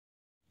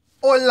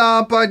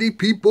Hola, party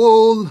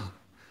people!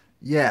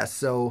 Yeah,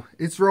 so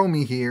it's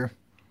Romie here.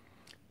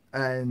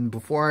 And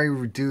before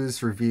I do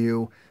this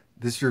review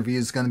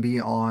is going to be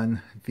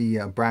on the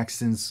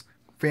Braxton's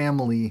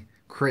Family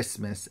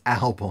Christmas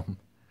album.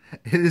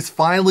 It is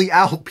finally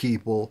out,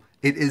 people.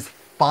 It is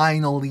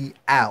finally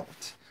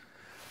out.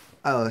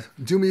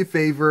 Do me a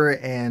favor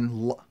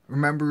and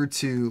remember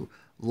to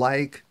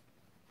like,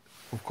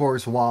 of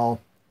course, while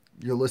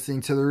you're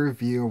listening to the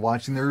review,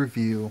 watching the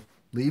review,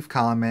 leave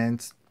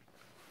comments,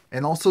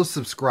 and also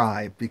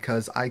subscribe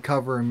because I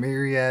cover a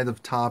myriad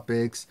of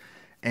topics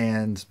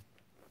and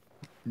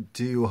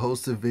do a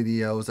host of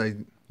videos.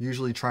 I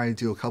usually try to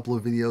do a couple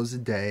of videos a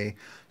day.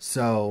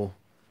 So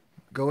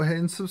go ahead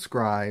and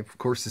subscribe. Of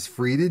course, it's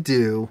free to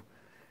do.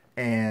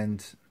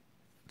 And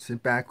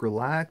sit back,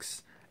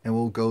 relax, and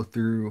we'll go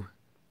through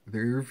the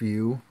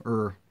review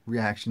or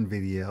reaction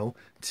video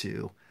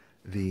to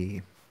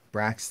the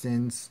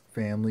Braxton's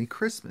Family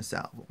Christmas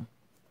album.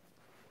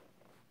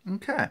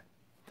 Okay.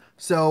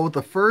 So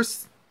the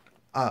first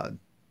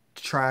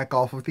track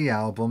off of the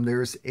album,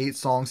 there's 8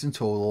 songs in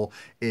total,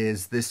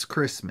 is This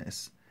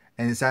Christmas.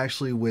 And it's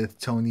actually with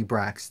Toni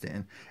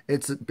Braxton.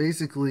 It's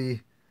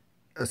basically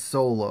a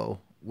solo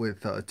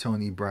with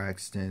Toni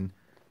Braxton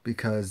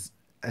because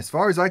as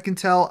far as I can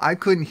tell, I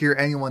couldn't hear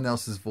anyone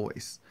else's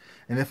voice.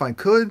 And if I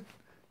could,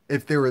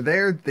 if they were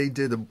there, they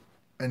did an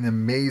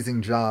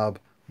amazing job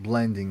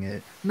blending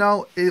it.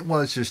 No, it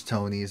was just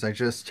Toni's. I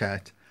just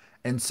checked.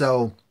 And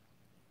so,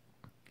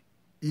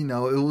 you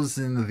know, it was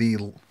in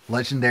the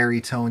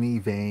legendary Toni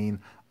vein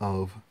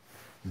of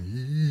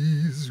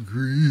This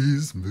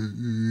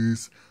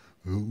Christmas,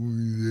 oh,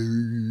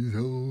 there's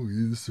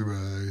always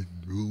right,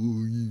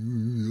 oh,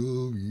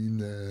 you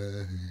know,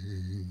 night.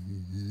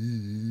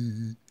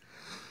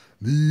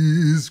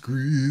 This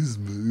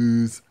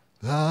Christmas,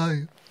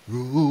 I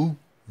roll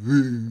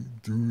through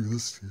the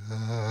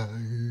sky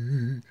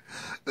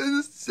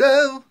and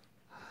sail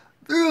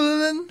through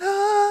the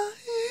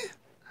night.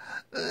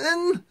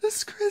 And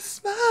this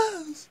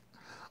Christmas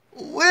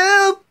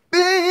will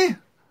be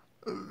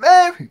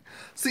very...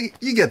 See,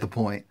 you get the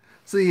point.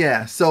 So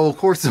yeah, so of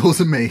course it was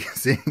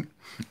amazing.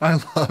 I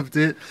loved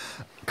it.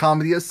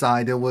 Comedy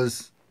aside, it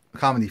was...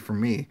 Comedy for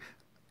me.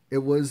 It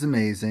was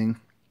amazing.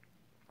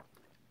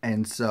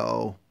 And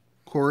so,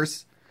 of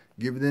course,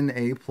 give it an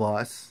A+.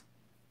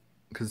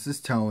 Because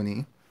it's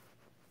Toni.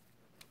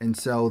 And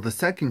so the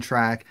second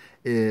track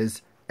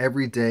is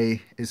Every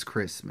Day is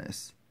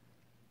Christmas.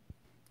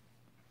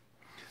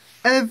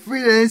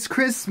 Every day's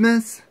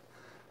Christmas.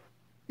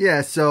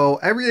 Yeah,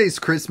 so Every Day's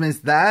Christmas,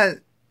 that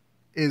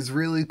is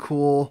really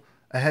cool.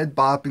 A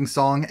head-bopping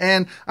song.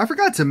 And I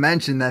forgot to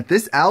mention that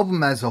this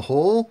album as a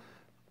whole,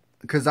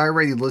 because I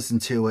already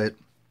listened to it,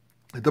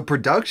 the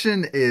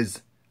production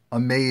is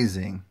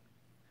amazing.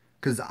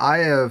 Because I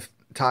have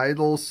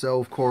titles,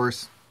 so of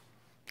course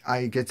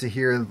I get to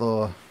hear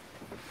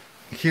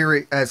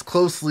it as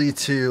closely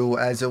to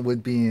as it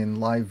would be in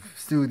live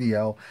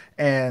studio.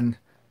 And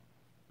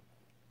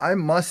I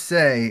must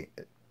say,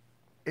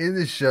 it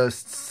is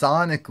just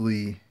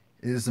sonically,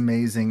 it is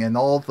amazing. And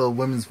all the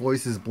women's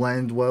voices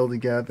blend well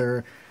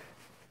together.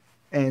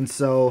 And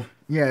so,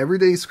 yeah, Every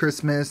Day's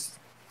Christmas.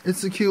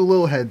 It's a cute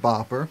little head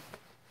bopper.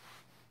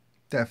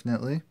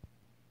 Definitely.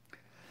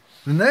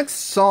 The next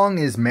song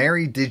is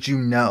Mary Did You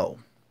Know?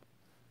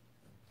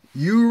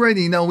 You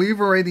already know,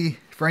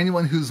 for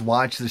anyone who's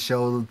watched the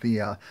show,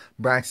 the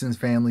Braxton's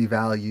Family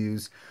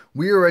Values,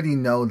 we already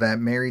know that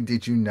Mary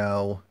Did You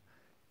Know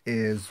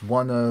is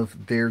one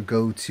of their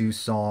go-to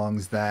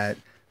songs that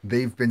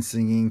they've been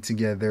singing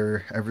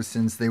together ever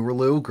since they were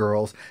little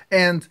girls.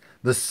 And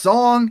the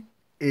song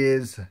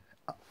is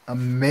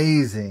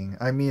amazing.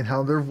 I mean,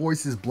 how their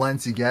voices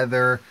blend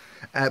together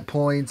at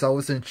points. I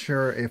wasn't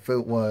sure if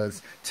it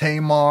was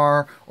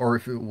Tamar or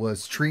if it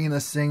was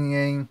Trina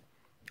singing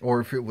or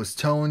if it was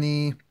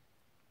Toni.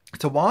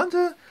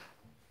 Tawanda,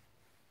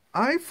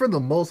 I, for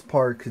the most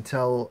part, could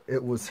tell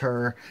it was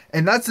her.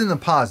 And that's in the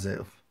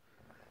positive.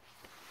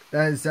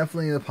 That is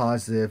definitely the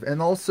positive.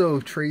 And also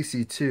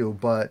Tracy too.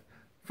 But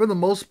for the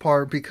most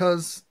part,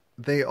 because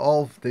they've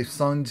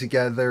sung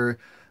together,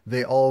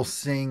 they all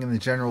sing in the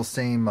general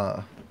same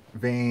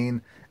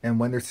vein. And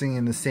when they're singing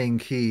in the same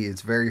key,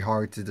 it's very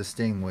hard to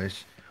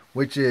distinguish.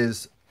 Which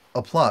is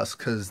a plus,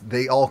 because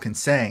they all can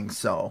sing,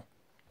 so.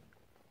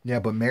 Yeah,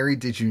 but Mary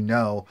Did You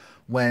Know,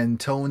 when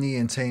Toni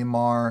and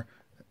Tamar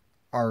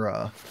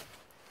are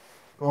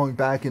going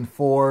back and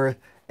forth,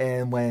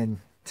 and when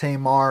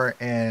Tamar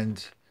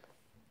and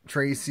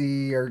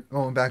Tracy are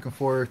going back and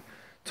forth,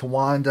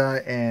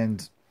 Tawanda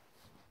and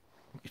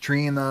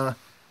Trina,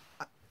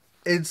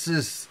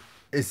 it's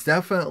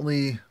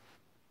definitely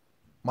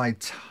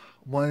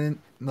one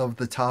of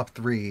the top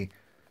 3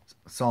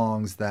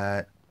 songs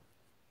that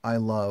I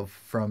love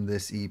from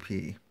this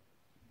EP,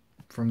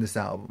 from this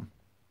album.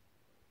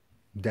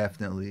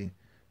 Definitely,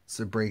 it's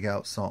a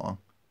breakout song.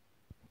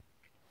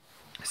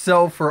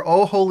 So for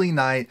Oh Holy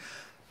Night,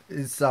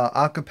 it's a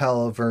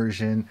acapella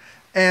version,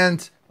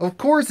 and of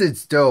course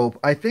it's dope.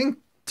 I think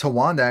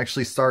Tawanda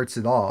actually starts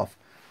it off.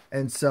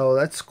 And so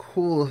that's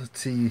cool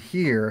to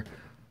hear.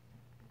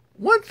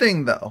 One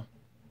thing though,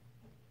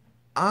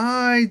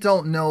 I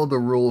don't know the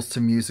rules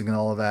to music and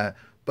all of that,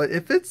 but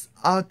if it's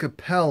a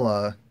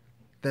cappella,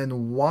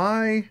 then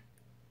why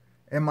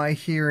am I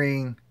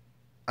hearing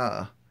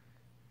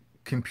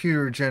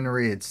computer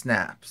generated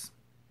snaps?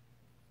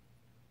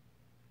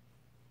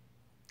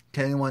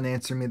 Can anyone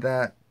answer me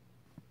that?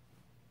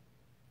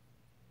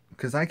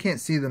 Because I can't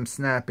see them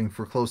snapping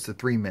for close to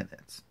 3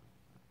 minutes.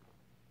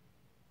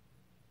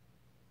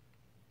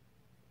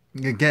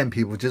 Again,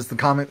 people, just the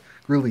comic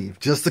relief.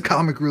 Just the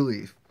comic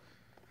relief.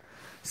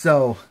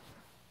 So,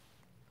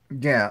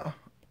 yeah.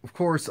 Of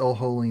course, Oh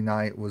Holy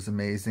Night was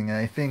amazing. And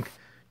I think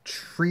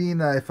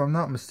Trina, if I'm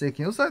not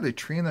mistaken, it was either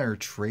Trina or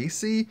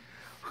Tracy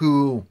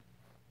who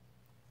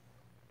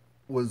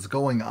was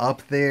going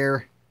up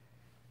there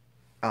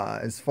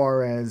as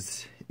far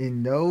as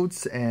in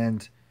notes,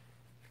 and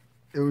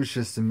it was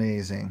just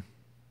amazing.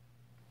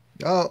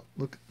 Oh,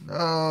 look.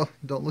 Oh,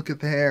 don't look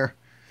at the hair.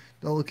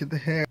 Don't look at the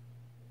hair.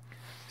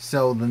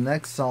 So the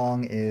next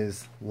song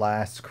is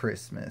Last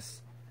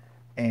Christmas.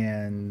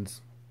 And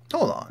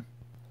hold on.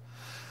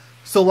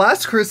 So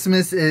Last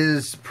Christmas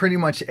is pretty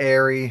much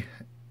airy.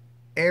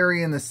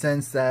 Airy in the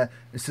sense that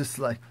it's just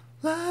like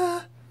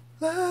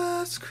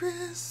Last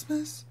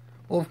Christmas.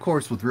 Well, of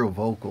course with real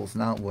vocals,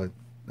 not what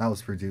I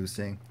was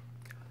producing.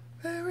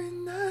 Very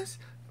nice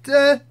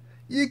day,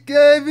 you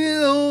gave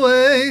it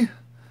away.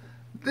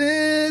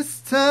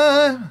 This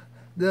time,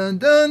 dun,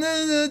 dun,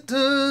 dun, dun,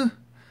 dun.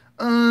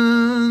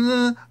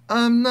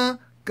 I'm not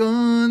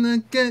gonna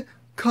get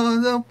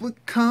caught up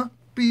with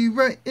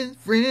copyright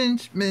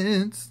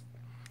infringements.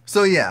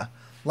 So yeah,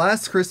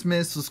 Last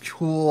Christmas was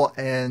cool,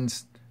 and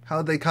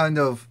how they kind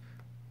of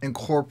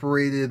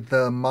incorporated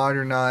the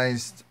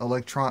modernized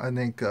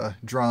electronic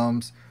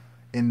drums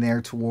in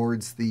there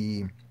towards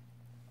the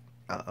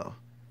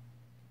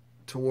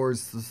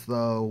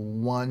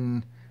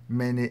 1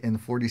 minute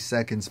and 40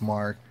 seconds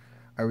mark.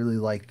 I really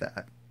like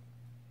that.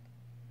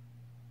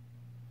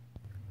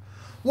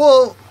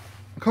 Well,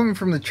 coming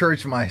from the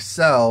church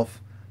myself,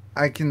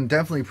 I can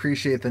definitely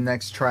appreciate the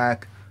next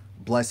track,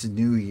 Blessed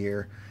New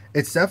Year.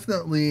 It's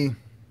definitely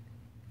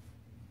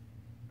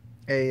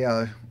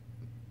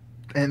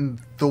and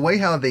the way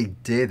how they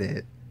did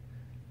it,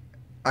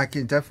 I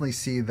can definitely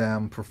see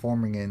them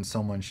performing in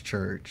someone's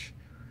church.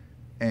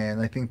 And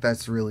I think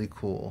that's really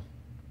cool.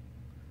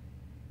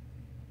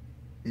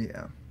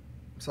 Yeah.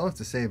 That's all I have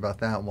to say about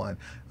that one.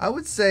 I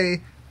would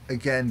say,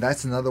 again,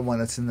 that's another one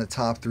that's in the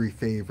top 3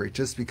 favorite,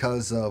 just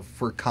because of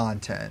for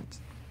content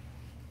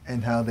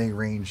and how they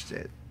arranged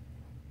it.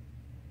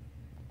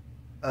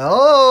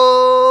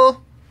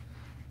 Oh,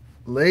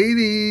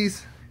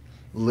 ladies,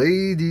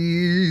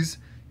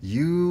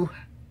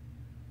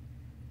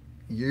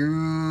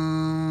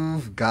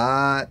 you've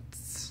got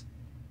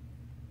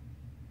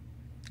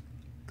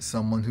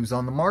someone who's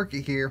on the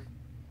market here.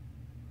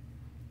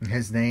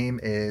 His name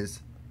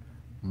is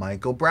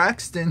Michael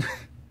Braxton.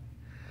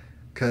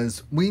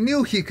 Because we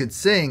knew he could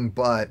sing,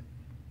 but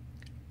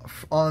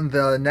on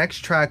the next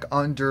track,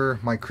 Under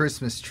My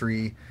Christmas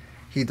Tree,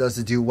 he does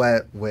a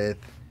duet with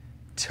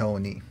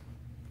Tony.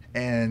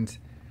 And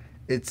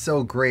it's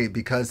so great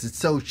because it's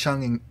so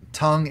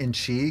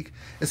tongue-in-cheek.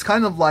 It's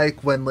kind of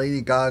like when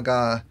Lady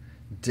Gaga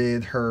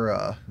did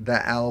her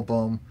that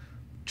album,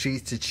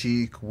 Cheek to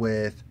Cheek,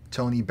 with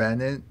Tony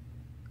Bennett.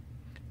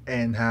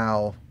 And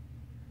how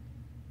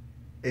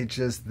it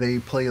just, they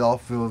played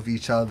off of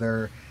each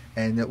other,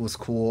 and it was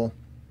cool.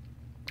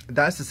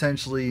 That's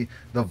essentially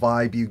the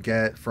vibe you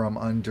get from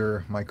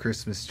Under My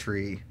Christmas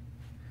Tree.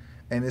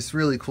 And it's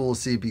really cool to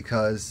see,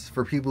 because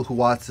for people who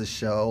watch the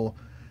show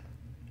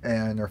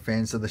and are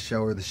fans of the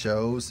show or the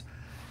shows,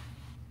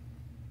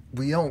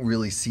 we don't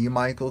really see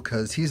Michael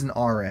because he's an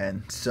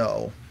RN.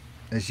 So,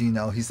 as you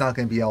know, he's not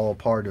going to be all a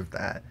part of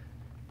that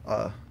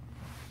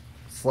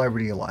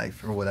celebrity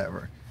life or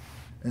whatever.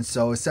 And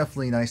so it's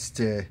definitely nice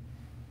to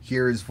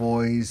hear his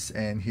voice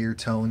and hear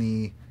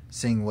Tony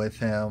sing with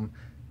him.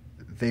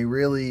 They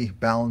really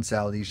balance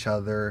out each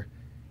other.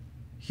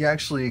 He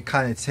actually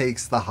kind of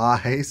takes the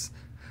highs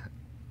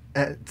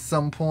at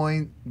some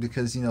point,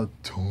 because, you know,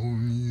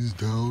 Tony's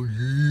down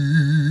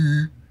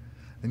here.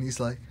 And he's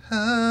like,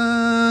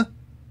 ah,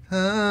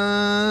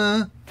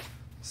 ah.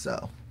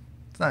 So,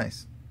 it's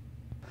nice.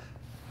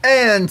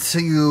 And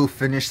to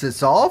finish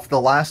this off,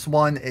 the last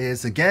one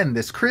is, again,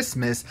 this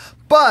Christmas,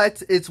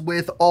 but it's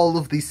with all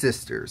of the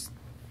sisters.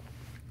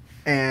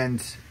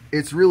 And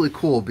it's really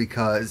cool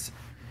because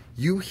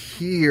you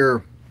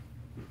hear,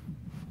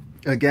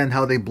 again,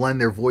 how they blend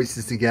their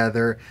voices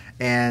together,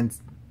 and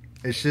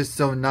it's just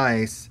so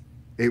nice.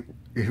 It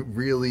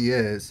really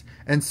is.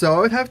 And so I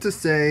would have to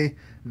say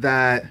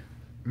that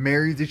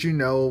Mary Did You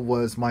Know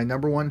was my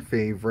 #1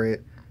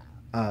 favorite.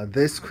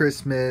 This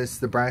Christmas,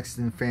 the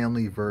Braxton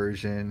family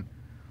version.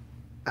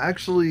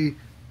 Actually,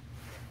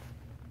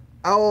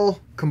 I'll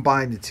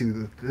combine the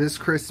two. This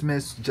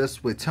Christmas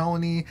just with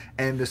Tony,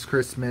 and this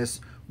Christmas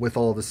with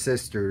all the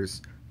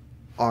sisters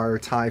are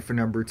tied for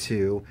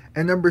 #2.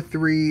 And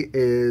 #3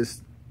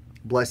 is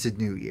Blessed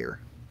New Year.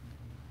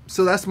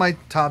 so that's my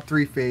top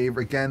 3 fave.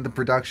 Again, the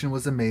production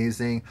was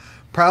amazing.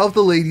 Proud of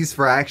the ladies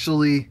for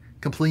actually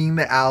completing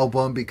the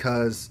album,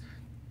 because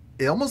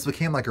it almost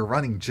became like a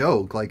running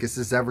joke. Like, is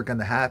this ever going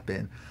to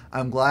happen?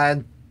 I'm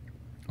glad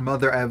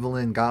Mother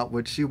Evelyn got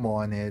what she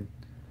wanted,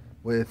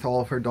 with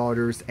all of her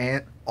daughters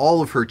and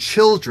all of her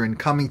children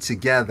coming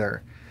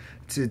together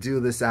to do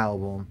this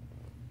album.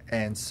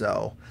 And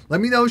so,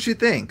 let me know what you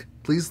think.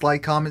 Please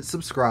like, comment,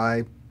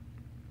 subscribe,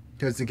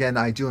 because again,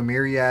 I do a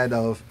myriad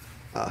of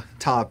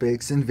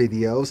topics and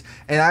videos,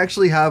 and I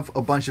actually have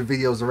a bunch of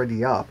videos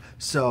already up.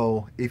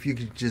 So if you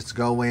could just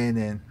go in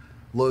and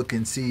look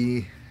and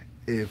see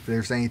if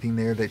there's anything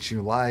there that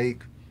you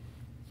like.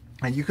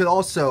 And you could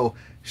also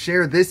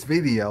share this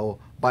video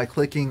by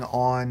clicking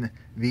on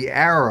the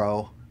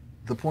arrow,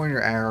 the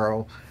pointer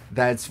arrow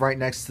that's right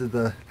next to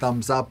the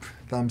thumbs up,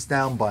 thumbs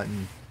down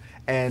button.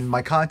 And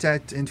my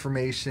contact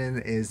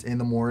information is in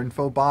the more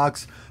info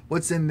box.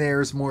 What's in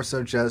there is more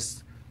so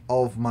just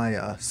all of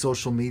my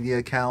social media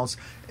accounts.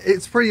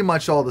 It's pretty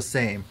much all the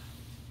same.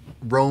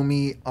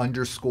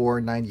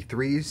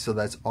 Romie_93, so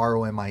that's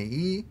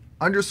ROMIE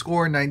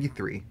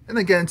 _93. And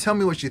again, tell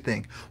me what you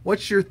think.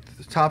 What's your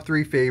top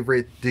 3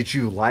 favorite? Did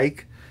you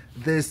like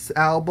this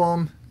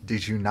album?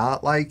 Did you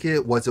not like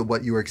it? Was it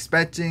what you were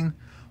expecting?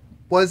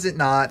 Was it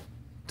not?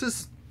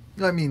 Just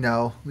let me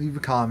know. Leave a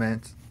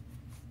comment.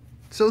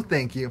 So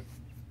thank you.